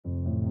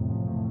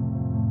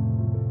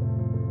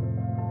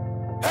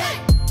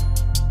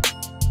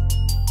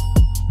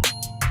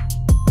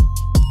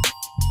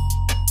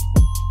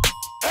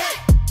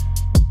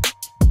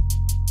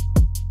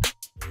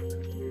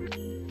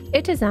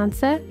It is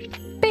answer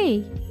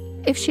B.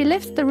 If she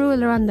lifts the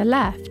ruler on the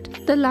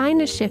left, the line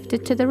is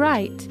shifted to the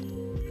right.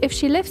 If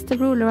she lifts the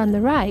ruler on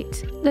the right,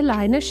 the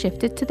line is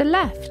shifted to the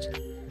left.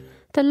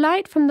 The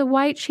light from the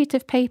white sheet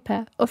of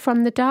paper or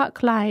from the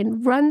dark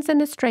line runs in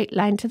a straight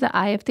line to the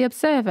eye of the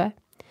observer.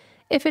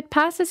 If it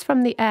passes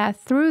from the air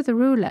through the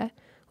ruler,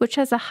 which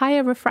has a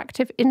higher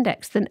refractive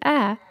index than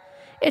air,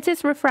 it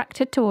is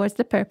refracted towards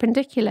the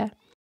perpendicular.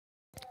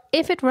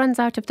 If it runs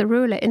out of the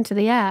ruler into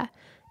the air,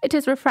 it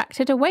is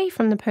refracted away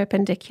from the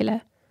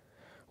perpendicular.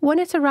 When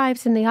it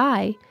arrives in the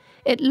eye,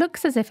 it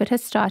looks as if it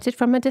has started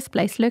from a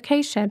displaced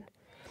location.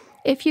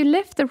 If you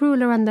lift the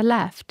ruler on the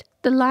left,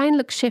 the line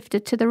looks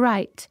shifted to the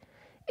right.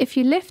 If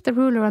you lift the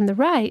ruler on the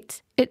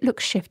right, it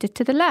looks shifted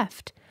to the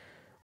left.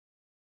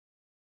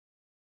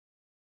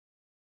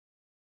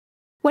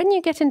 When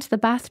you get into the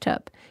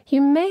bathtub, you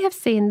may have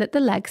seen that the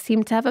legs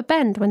seem to have a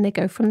bend when they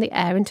go from the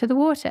air into the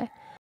water.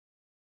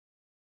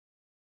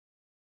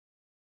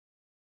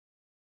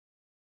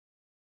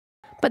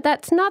 But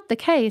that's not the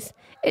case.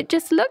 It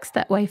just looks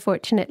that way,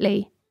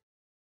 fortunately.